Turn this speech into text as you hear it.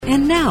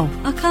And now,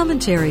 a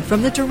commentary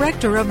from the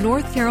director of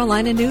North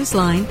Carolina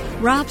Newsline,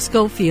 Rob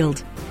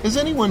Schofield. As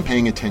anyone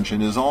paying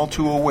attention is all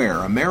too aware,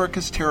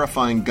 America's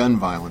terrifying gun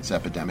violence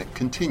epidemic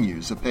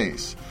continues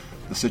apace.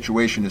 The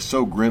situation is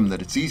so grim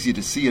that it's easy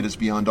to see it as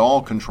beyond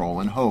all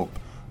control and hope.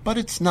 But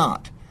it's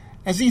not.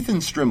 As Ethan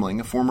Strimling,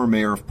 a former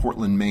mayor of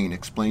Portland, Maine,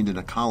 explained in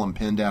a column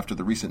penned after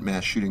the recent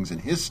mass shootings in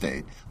his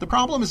state, the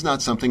problem is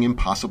not something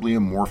impossibly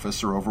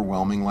amorphous or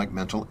overwhelming like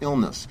mental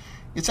illness.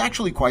 It's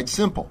actually quite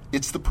simple.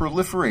 It's the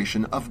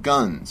proliferation of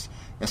guns.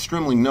 As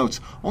Strimling notes,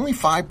 only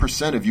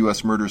 5% of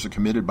U.S. murders are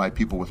committed by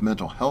people with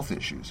mental health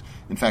issues.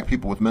 In fact,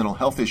 people with mental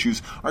health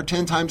issues are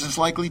 10 times as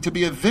likely to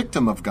be a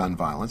victim of gun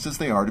violence as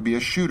they are to be a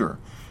shooter.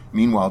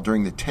 Meanwhile,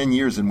 during the 10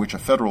 years in which a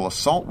federal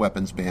assault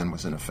weapons ban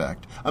was in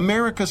effect,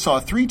 America saw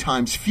 3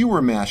 times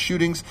fewer mass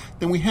shootings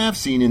than we have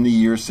seen in the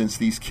years since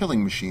these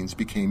killing machines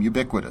became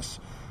ubiquitous.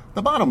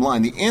 The bottom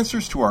line, the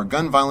answers to our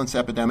gun violence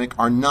epidemic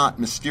are not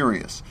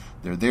mysterious.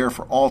 They're there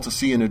for all to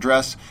see and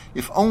address,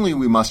 if only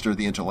we muster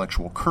the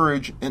intellectual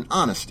courage and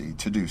honesty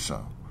to do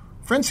so.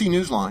 For NC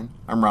Newsline,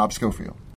 I'm Rob Schofield.